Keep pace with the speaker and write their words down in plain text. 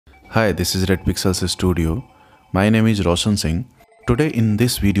Hi, this is Red Pixels Studio. My name is Roshan Singh. Today in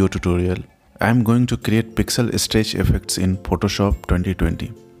this video tutorial, I am going to create pixel stretch effects in Photoshop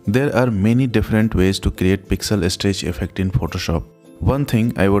 2020. There are many different ways to create pixel stretch effect in Photoshop. One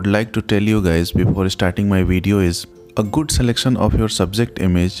thing I would like to tell you guys before starting my video is a good selection of your subject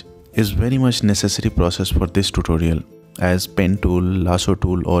image is very much necessary process for this tutorial, as pen tool, lasso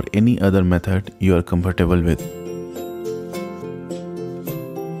tool or any other method you are comfortable with.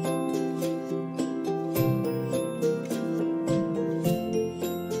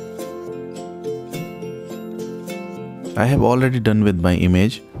 I have already done with my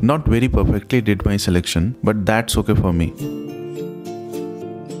image, not very perfectly did my selection, but that's okay for me.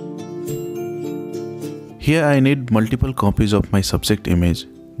 Here I need multiple copies of my subject image.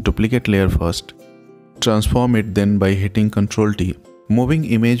 Duplicate layer first. Transform it then by hitting Ctrl+T. Moving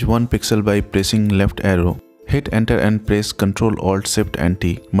image 1 pixel by pressing left arrow. Hit enter and press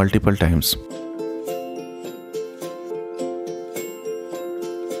Ctrl+Alt+Shift+T multiple times.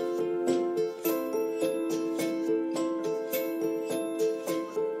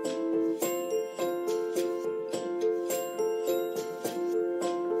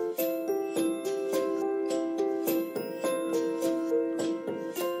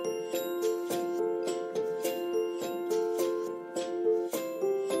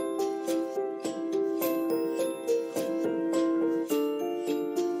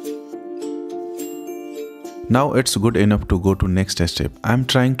 Now it's good enough to go to next step. I'm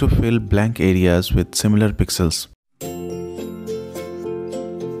trying to fill blank areas with similar pixels.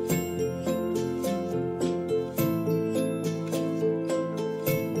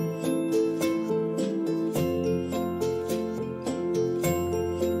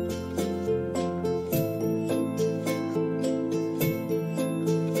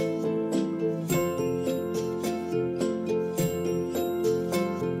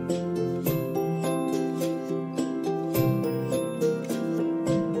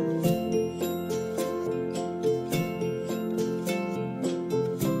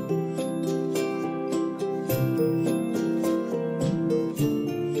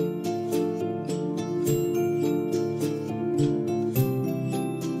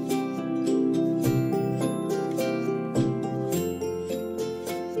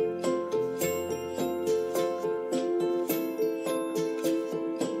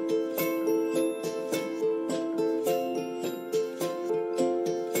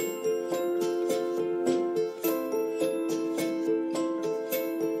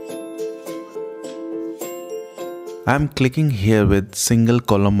 I am clicking here with single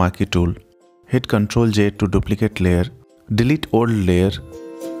column marquee tool. Hit Ctrl+J to duplicate layer. Delete old layer.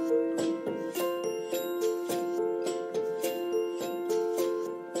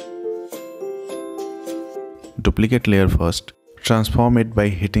 Duplicate layer first. Transform it by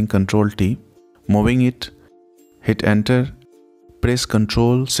hitting Ctrl+T. Moving it. Hit enter. Press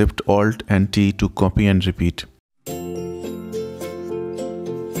Ctrl+Shift+Alt+T to copy and repeat.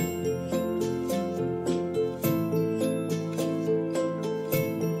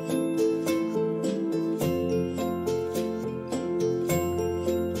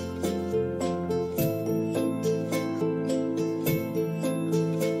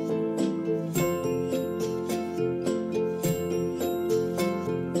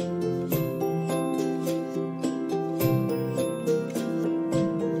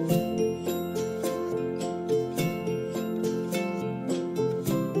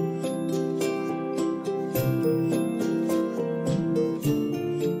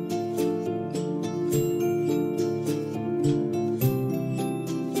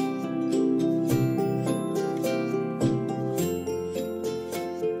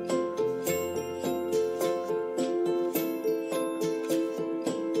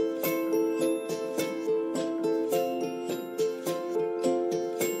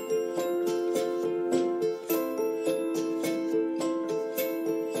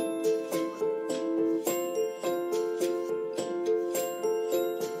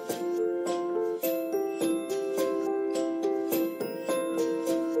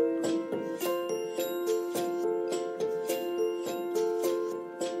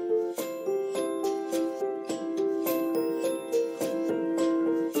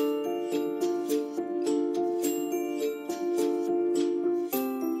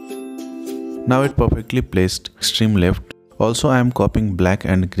 Now it perfectly placed extreme left. Also I am copying black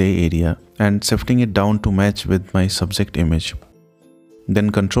and grey area and shifting it down to match with my subject image.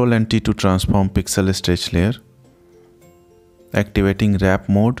 Then Ctrl and T to transform pixel stretch layer. Activating wrap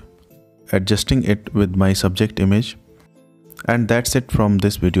mode. Adjusting it with my subject image. And that's it from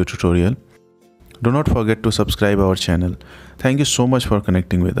this video tutorial. Do not forget to subscribe our channel. Thank you so much for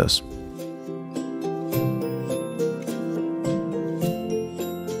connecting with us.